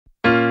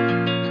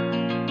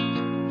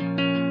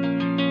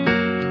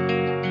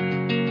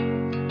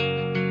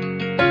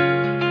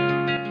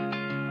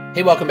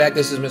Hey, welcome back.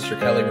 This is Mr.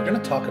 Kelly. We're going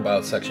to talk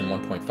about section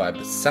 1.5,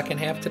 the second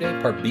half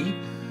today, part B,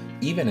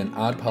 even and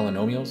odd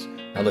polynomials.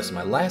 Now listen,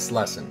 my last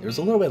lesson, it was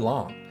a little bit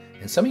long,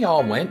 and some of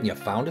y'all went and you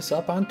found us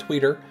up on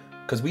Twitter,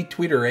 because we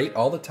tweeterate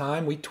all the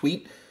time. We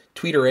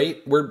tweeterate.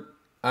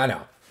 I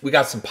know, we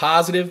got some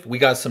positive, we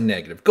got some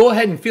negative. Go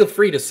ahead and feel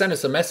free to send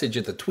us a message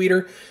at the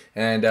Twitter,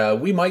 and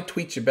we might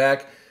tweet you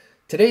back.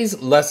 Today's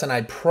lesson,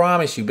 I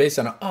promise you, based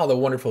on all the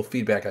wonderful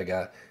feedback I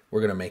got, we're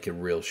going to make it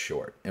real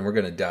short, and we're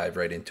going to dive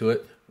right into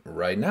it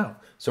right now.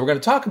 So we're going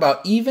to talk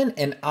about even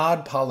and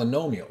odd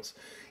polynomials.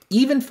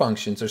 Even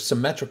functions are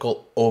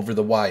symmetrical over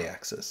the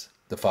y-axis.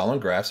 The following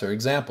graphs are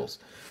examples.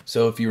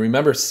 So if you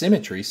remember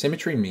symmetry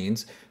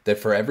means that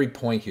for every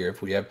point here,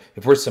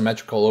 if we're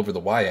symmetrical over the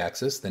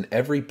y-axis, then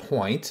every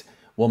point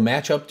will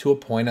match up to a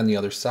point on the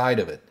other side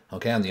of it,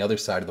 okay, on the other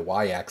side of the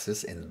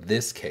y-axis in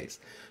this case.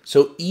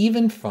 So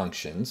even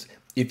functions,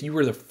 if you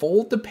were to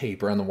fold the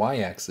paper on the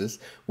y-axis,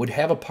 would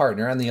have a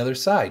partner on the other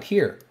side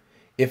here.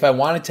 If I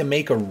wanted to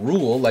make a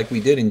rule like we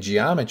did in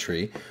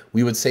geometry,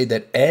 we would say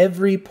that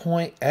every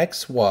point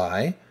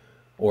xy,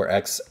 or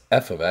f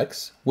of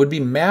x, would be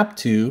mapped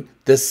to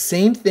the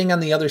same thing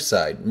on the other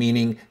side,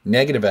 meaning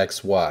negative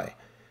xy.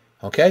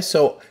 Okay,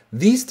 so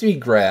these three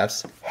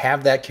graphs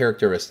have that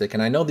characteristic,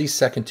 and I know these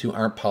second two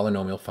aren't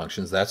polynomial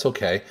functions, that's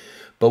okay.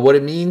 But what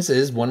it means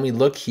is when we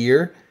look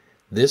here,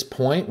 this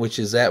point, which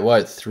is at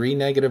what, 3,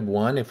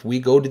 -1, if we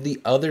go to the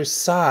other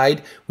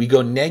side, we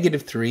go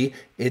 -3,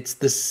 it's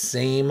the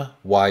same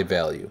y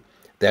value.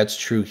 That's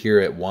true here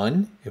at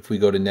 1. If we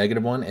go to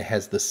 -1, it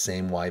has the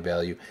same y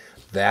value.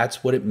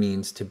 That's what it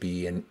means to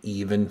be an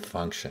even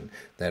function.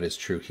 That is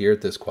true here at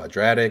this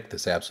quadratic,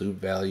 this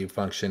absolute value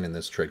function, and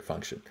this trig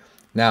function.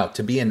 Now,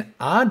 to be an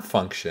odd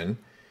function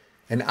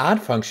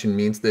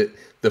means that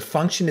the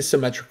function is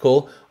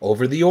symmetrical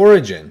over the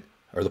origin,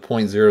 or the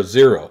point 0,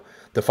 0.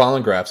 The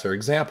following graphs are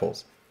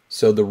examples.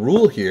 So the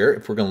rule here,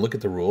 if we're going to look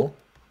at the rule,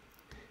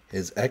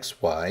 is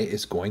xy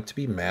is going to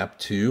be mapped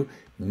to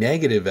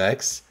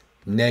 -x,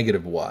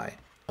 -y.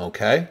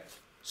 Okay?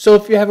 So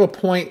if you have a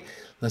point,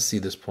 let's see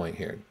this point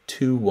here,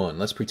 2, 1.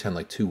 Let's pretend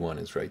like 2, 1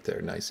 is right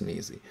there, nice and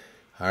easy.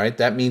 All right,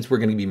 that means we're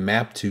going to be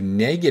mapped to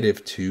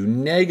 -2,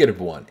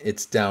 -1.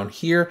 It's down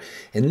here,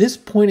 and this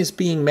point is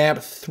being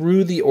mapped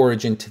through the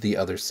origin to the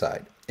other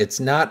side.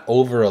 It's not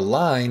over a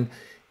line,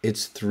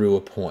 it's through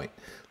a point.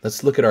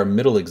 Let's look at our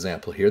middle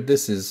example here.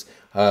 This is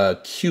a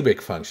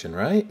cubic function,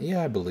 right?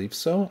 Yeah, I believe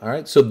so. All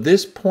right, so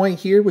this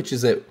point here, which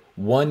is at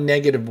 1,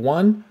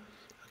 -1,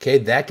 okay,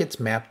 that gets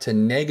mapped to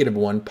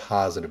 -1,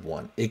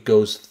 +1. It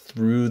goes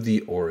through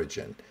the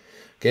origin.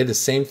 Okay, the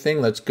same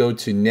thing, let's go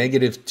to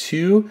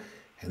 -2,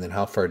 and then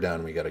how far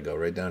down we got to go?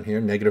 Right down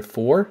here,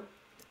 -4.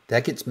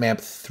 That gets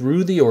mapped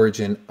through the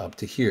origin up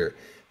to here.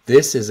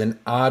 This is an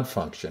odd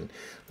function.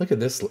 Look at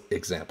this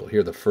example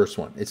here, the first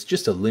one. It's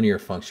just a linear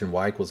function.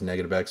 Y equals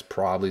 -x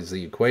probably is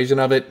the equation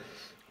of it,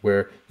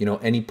 where, you know,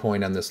 any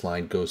point on this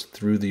line goes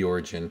through the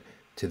origin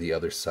to the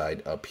other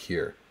side up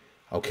here.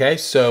 Okay,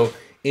 so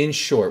in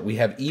short, we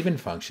have even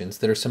functions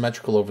that are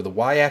symmetrical over the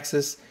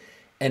y-axis,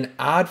 and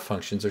odd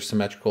functions are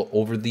symmetrical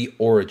over the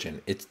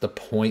origin. It's the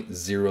point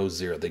 0,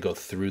 0. They go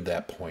through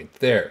that point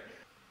there.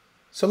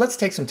 So let's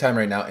take some time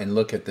right now and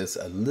look at this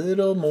a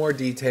little more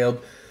detailed.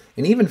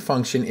 An even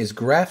function is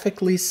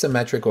graphically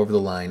symmetric over the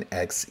line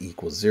x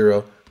equals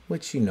 0,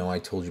 which you know I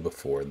told you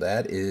before.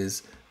 That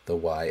is the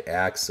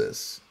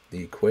y-axis.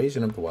 The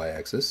equation of the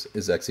y-axis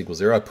is x equals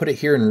 0. I put it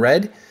here in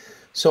red,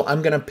 so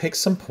I'm going to pick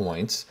some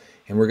points,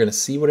 and we're going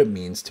to see what it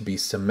means to be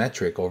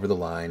symmetric over the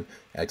line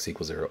x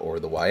equals 0 or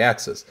the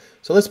y-axis.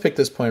 So let's pick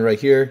this point right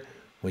here,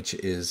 which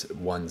is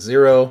 1,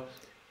 0.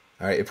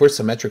 All right, if we're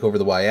symmetric over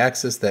the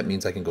y-axis, that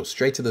means I can go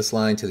straight to this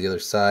line to the other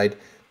side.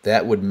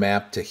 That would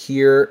map to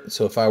here.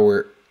 So if I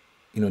were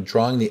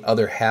drawing the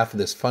other half of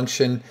this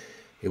function,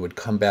 it would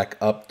come back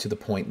up to the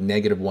point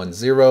 -1,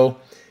 0.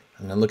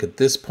 I'm going to look at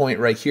this point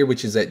right here,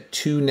 which is at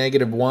 2,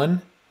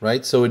 -1,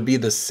 right? So it would be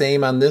the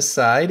same on this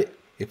side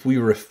if we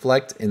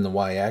reflect in the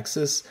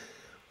y-axis,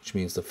 which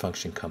means the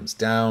function comes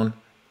down.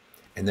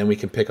 And then we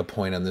can pick a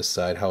point on this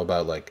side. How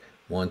about like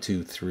 1,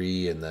 2,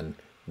 3, and then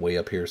way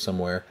up here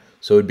somewhere?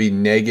 So it would be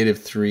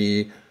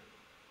 -3,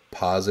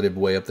 positive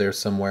way up there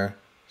somewhere.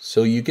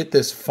 So you get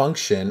this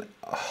function.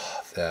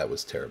 Oh, that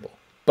was terrible.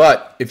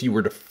 But if you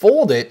were to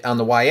fold it on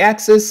the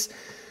y-axis,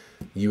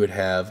 you would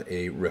have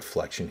a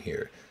reflection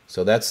here.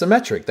 So that's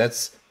symmetric.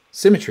 That's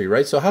symmetry,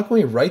 right? So how can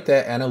we write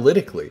that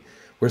analytically?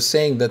 We're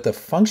saying that the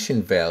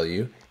function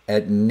value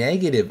at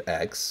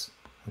 -x,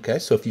 okay,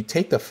 so if you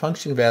take the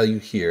function value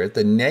here at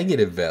the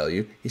negative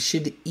value, it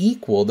should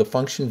equal the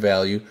function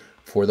value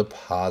for the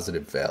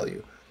positive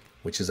value,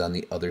 which is on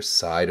the other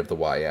side of the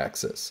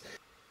y-axis.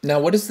 Now,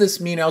 what does this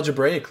mean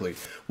algebraically?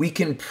 We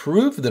can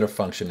prove that a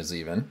function is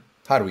even.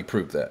 How do we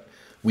prove that?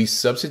 We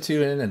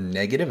substitute in a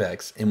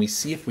 -x, and we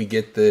see if we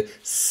get the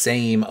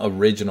same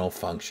original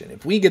function.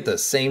 If we get the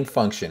same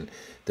function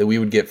that we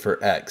would get for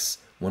x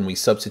when we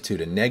substitute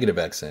a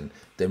 -x in,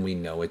 then we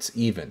know it's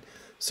even.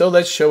 So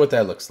let's show what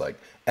that looks like.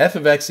 F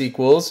of x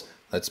equals,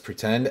 let's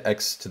pretend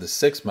x to the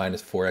 6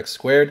 minus 4x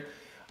squared.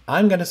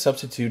 I'm going to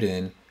substitute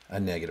in a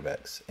negative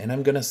x, and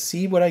I'm going to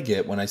see what I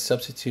get when I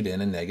substitute in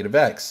a negative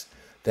x.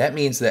 That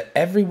means that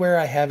everywhere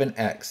I have an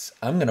x,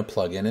 I'm going to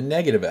plug in a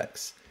negative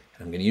x.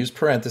 And I'm going to use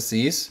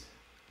parentheses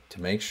to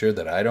make sure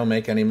that I don't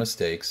make any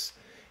mistakes.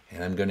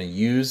 And I'm going to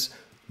use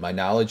my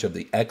knowledge of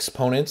the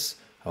exponents.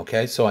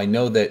 Okay, so I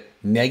know that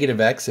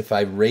negative x, if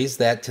I raise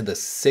that to the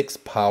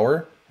 6th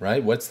power,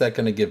 right, what's that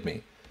going to give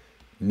me?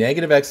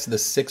 Negative x to the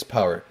 6th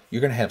power. You're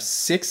going to have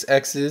 6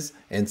 x's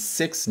and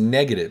 6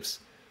 negatives.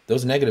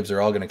 Those negatives are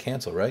all going to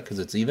cancel, right, because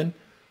it's even.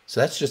 So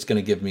that's just going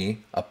to give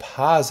me a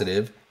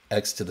positive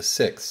x to the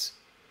 6th.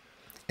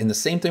 And the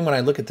same thing when I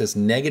look at this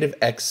negative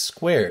x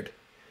squared.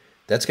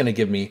 That's going to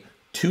give me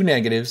 2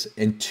 negatives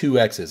and 2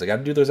 x's. I got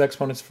to do those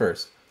exponents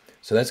first.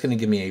 So that's going to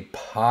give me a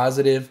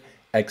positive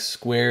x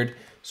squared.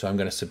 So I'm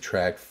going to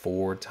subtract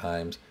 4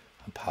 times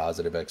a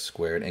positive x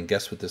squared. And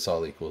guess what this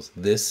all equals?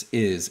 This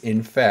is,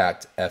 in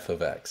fact, f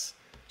of x.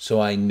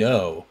 So I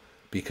know,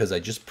 because I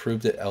just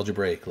proved it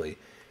algebraically,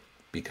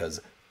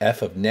 because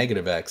f of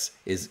negative x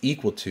is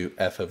equal to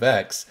f of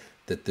x,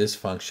 that this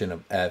function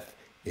of f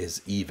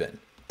is even.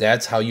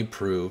 That's how you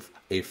prove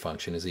a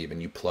function is even.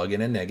 You plug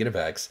in a negative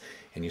x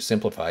and you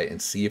simplify it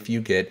and see if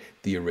you get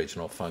the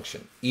original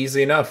function.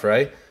 Easy enough,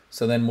 right?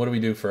 So then what do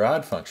we do for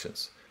odd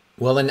functions?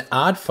 Well, an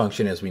odd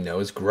function, as we know,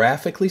 is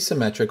graphically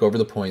symmetric over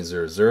the point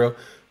 0, 0,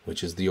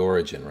 which is the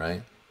origin,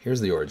 right?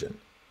 Here's the origin.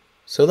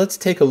 So let's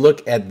take a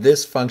look at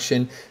this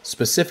function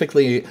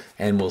specifically,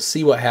 and we'll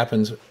see what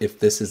happens if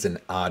this is an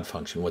odd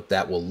function, what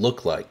that will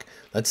look like.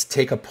 Let's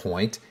take a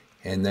point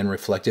and then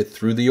reflect it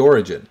through the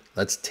origin.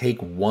 Let's take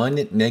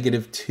 1,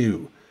 negative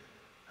 2.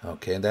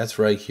 Okay, that's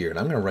right here. And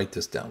I'm going to write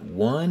this down.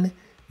 1,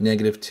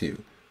 negative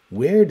 2.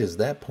 Where does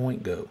that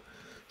point go?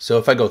 So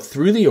if I go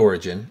through the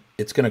origin,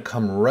 it's going to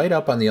come right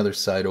up on the other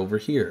side over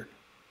here.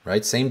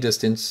 Right? Same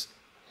distance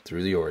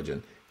through the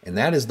origin. And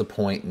that is the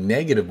point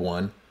negative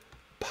 1,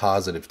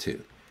 positive 2.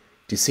 Do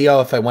you see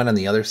how if I went on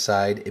the other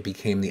side, it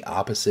became the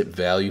opposite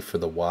value for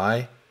the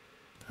y?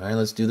 All right,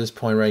 let's do this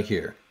point right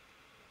here.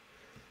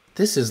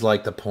 This is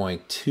like the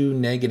point 2,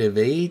 negative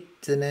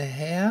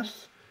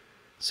 8.5.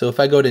 So if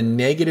I go to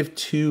negative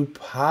 2,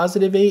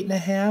 positive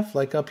 8.5,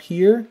 like up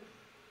here,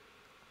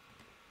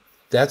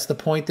 that's the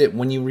point that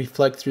when you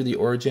reflect through the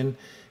origin,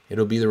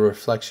 it'll be the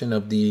reflection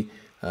of the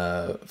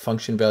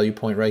function value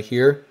point right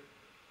here.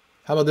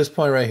 How about this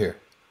point right here?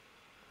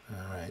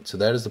 All right, so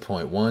that is the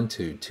point 1,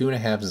 2,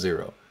 2.5,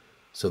 0.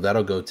 So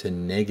that'll go to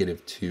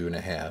negative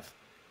 2.5.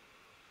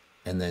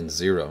 And then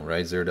 0,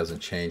 right? 0 doesn't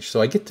change.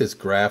 So I get this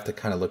graph that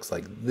kind of looks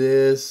like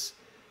this.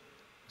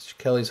 Mr.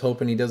 Kelly's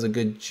hoping he does a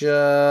good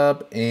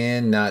job,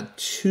 and not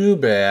too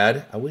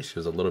bad. I wish it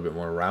was a little bit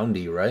more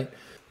roundy, right?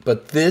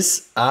 But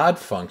this odd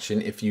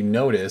function, if you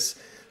notice,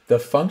 the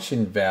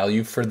function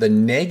value for the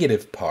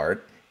negative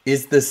part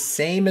is the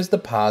same as the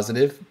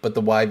positive, but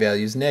the y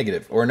value is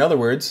negative. Or in other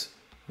words,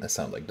 that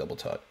sounds like double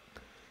talk.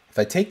 If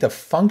I take the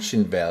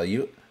function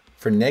value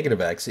for negative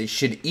x, it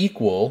should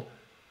equal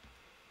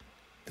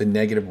the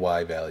negative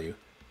y value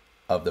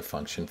of the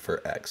function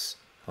for x.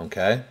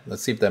 Okay,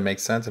 let's see if that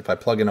makes sense. If I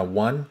plug in a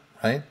 1,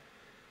 right?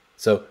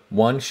 So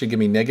 1 should give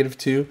me negative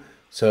 2.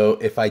 So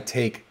if I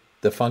take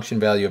the function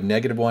value of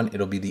negative 1,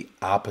 it'll be the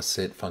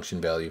opposite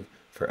function value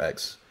for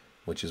x,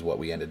 which is what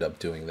we ended up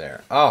doing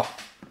there. Oh,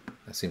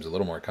 that seems a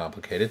little more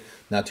complicated.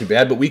 Not too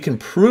bad, but we can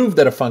prove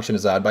that a function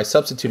is odd by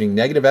substituting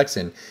negative x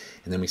in,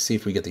 and then we see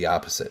if we get the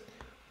opposite.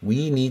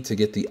 We need to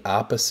get the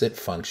opposite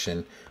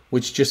function,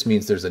 which just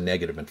means there's a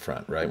negative in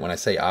front, right? When I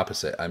say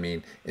opposite, I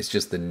mean it's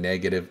just the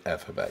negative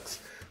f of x.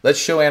 Let's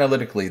show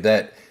analytically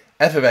that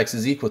f of x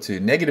is equal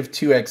to negative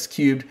 2x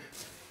cubed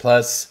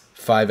plus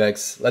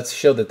 5x. Let's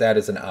show that that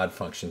is an odd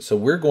function. So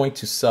we're going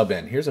to sub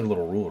in. Here's a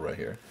little rule right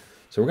here.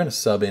 So we're going to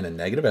sub in a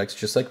negative x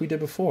just like we did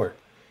before.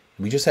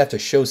 We just have to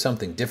show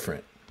something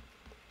different.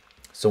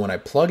 So when I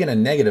plug in a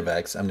negative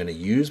x, I'm going to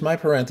use my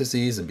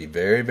parentheses and be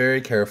very, very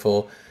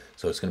careful.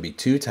 So it's going to be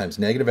 2 times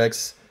negative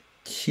x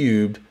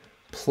cubed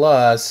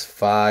plus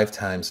 5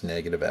 times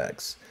negative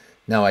x.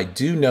 Now I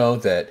do know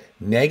that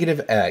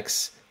negative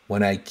x,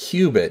 when I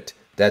cube it,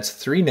 that's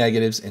 3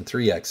 negatives and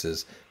 3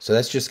 x's. So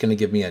that's just going to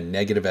give me a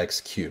negative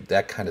x cubed.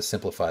 That kind of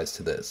simplifies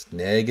to this.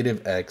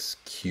 Negative x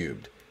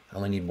cubed. I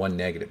only need 1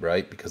 negative,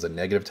 right? Because a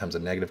negative times a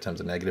negative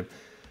times a negative,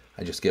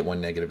 I just get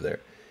 1 negative there.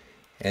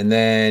 And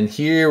then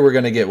here we're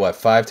going to get what?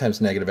 5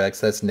 times negative x.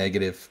 That's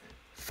negative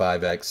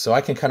 5x. So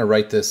I can kind of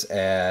write this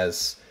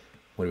as,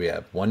 what do we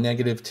have? 1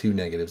 negative, 2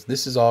 negatives.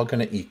 This is all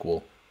going to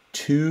equal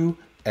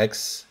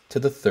 2x to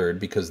the third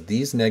because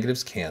these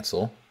negatives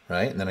cancel,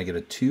 right? And then I get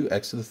a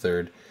 2x to the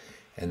third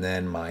and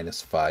then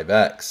minus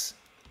 5x.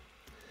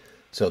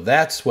 So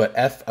that's what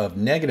f of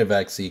negative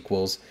x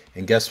equals.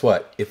 And guess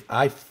what? If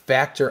I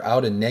factor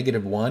out a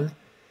negative 1,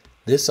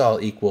 this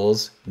all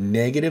equals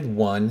negative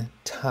 1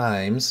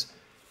 times,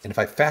 and if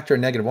I factor a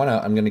negative 1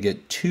 out, I'm going to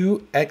get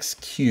 2x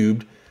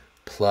cubed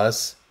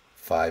plus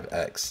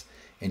 5x.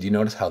 And do you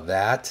notice how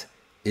that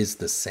is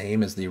the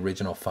same as the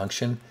original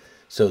function?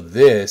 So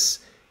this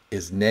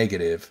is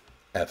negative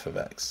f of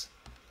x.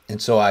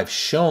 And so I've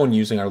shown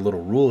using our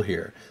little rule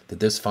here that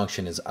this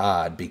function is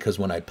odd because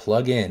when I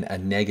plug in a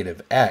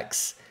negative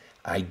x,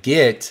 I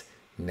get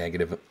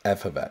negative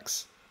f of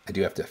x. I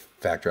do have to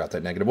factor out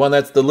that negative 1.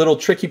 That's the little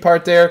tricky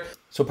part there.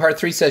 So part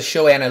 3 says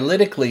show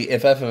analytically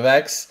if f of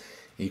x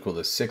equal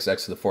to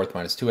 6x to the 4th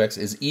minus 2x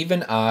is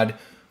even, odd,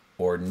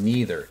 or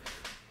neither.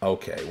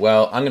 Okay,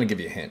 well, I'm going to give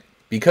you a hint.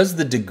 Because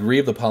the degree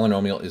of the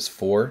polynomial is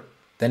 4,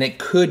 then it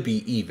could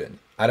be even.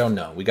 I don't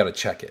know. We got to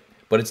check it.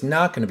 But it's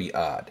not going to be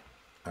odd.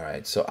 All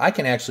right, so I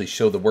can actually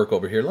show the work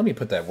over here. Let me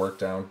put that work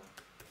down.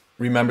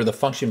 Remember, the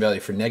function value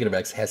for negative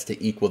x has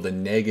to equal the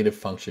negative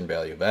function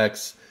value of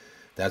x.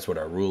 That's what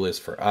our rule is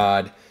for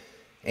odd.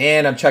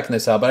 And I'm checking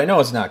this out, but I know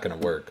it's not going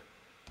to work.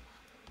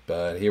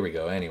 But here we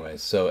go anyway.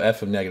 So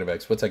f of negative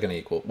x, what's that going to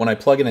equal? When I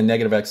plug in a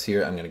negative x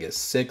here, I'm going to get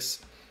 6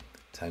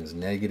 times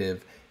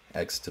negative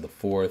x to the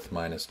 4th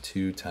minus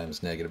 2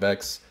 times negative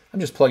x. I'm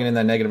just plugging in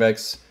that negative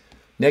x.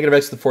 Negative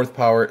x to the 4th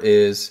power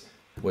is,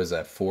 what is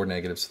that, 4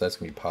 negative, so that's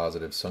going to be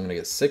positive. So I'm going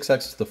to get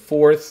 6x to the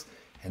 4th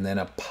and then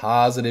a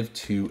positive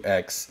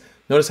 2x.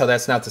 Notice how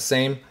that's not the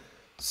same.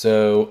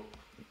 So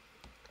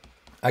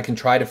I can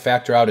try to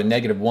factor out a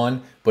negative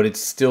 1, but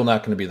it's still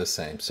not going to be the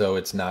same. So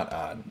it's not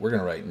odd. We're going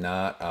to write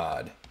not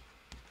odd.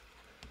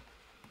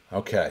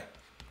 Okay.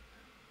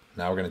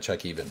 Now we're going to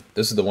check even.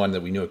 This is the one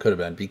that we knew it could have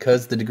been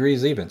because the degree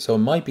is even. So it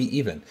might be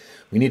even.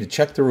 We need to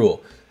check the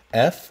rule.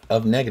 F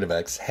of negative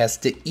x has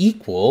to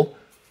equal,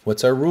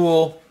 what's our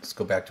rule? Let's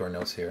go back to our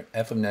notes here.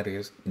 F of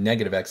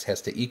negative x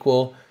has to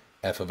equal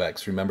f of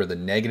x. Remember, the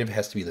negative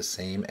has to be the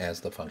same as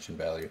the function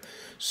value.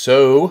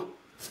 So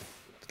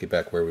let's get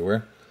back where we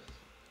were.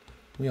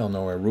 We all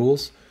know our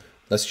rules.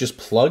 Let's just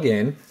plug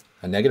in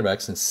a negative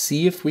x and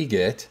see if we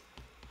get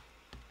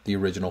the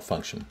original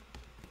function.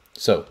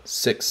 So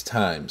 6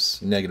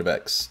 times negative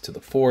x to the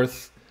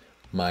 4th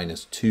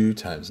minus 2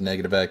 times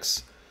negative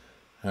x.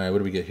 All right, what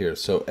do we get here?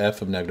 So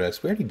f of negative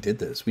x, we already did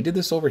this. We did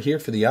this over here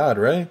for the odd,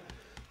 right?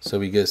 So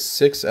we get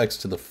 6x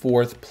to the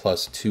 4th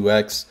plus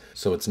 2x.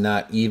 So it's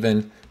not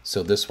even.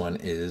 So this one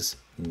is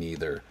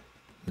neither.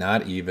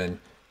 Not even,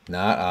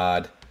 not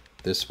odd.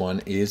 This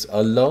one is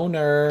a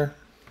loner.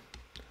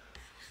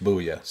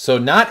 Booyah. So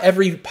not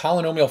every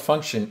polynomial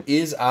function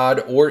is odd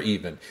or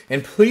even.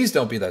 And please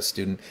don't be that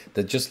student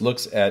that just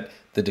looks at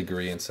the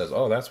degree and says,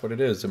 oh, that's what it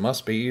is. It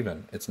must be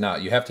even. It's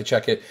not. You have to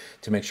check it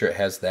to make sure it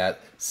has that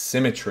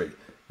symmetry.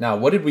 Now,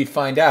 what did we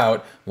find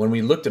out when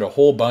we looked at a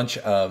whole bunch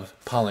of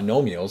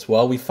polynomials?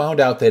 Well, we found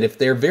out that if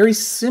they're very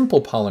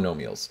simple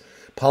polynomials,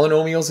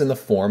 polynomials in the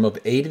form of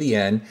a to the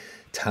n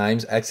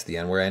times x to the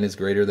n, where n is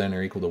greater than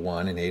or equal to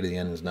 1 and a to the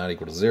n is not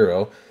equal to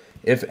 0,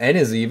 if n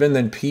is even,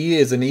 then p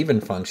is an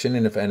even function,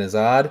 and if n is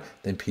odd,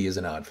 then p is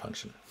an odd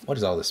function. What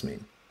does all this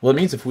mean? Well, it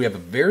means if we have a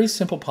very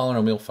simple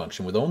polynomial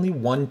function with only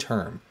one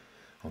term,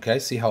 okay,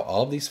 see how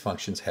all of these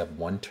functions have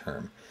one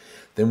term,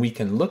 then we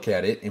can look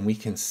at it and we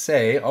can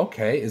say,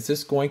 okay, is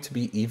this going to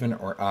be even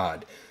or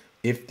odd?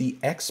 If the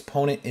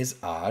exponent is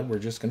odd, we're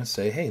just going to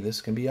say, hey,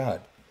 this can be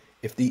odd.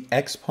 If the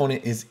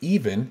exponent is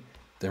even,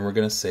 then we're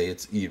going to say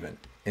it's even.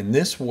 And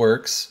this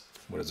works,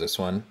 what is this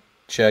one?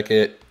 Check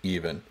it,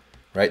 even.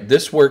 Right?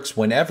 This works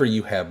whenever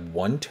you have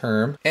one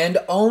term and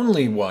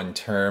only one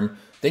term.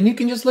 Then you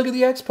can just look at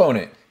the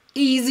exponent.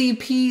 Easy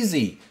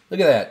peasy. Look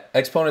at that.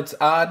 Exponent's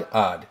odd,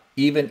 odd.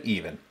 Even,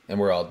 even. And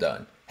we're all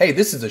done. Hey,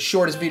 this is the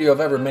shortest video I've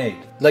ever made.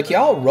 Like,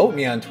 y'all wrote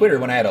me on Twitter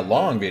when I had a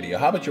long video.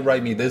 How about you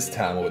write me this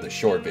time with a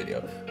short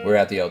video? We're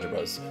at the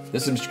Algebros.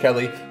 This is Mr.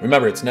 Kelly.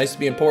 Remember, it's nice to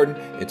be important.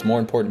 It's more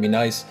important to be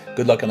nice.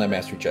 Good luck on that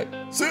mastery check.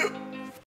 See ya.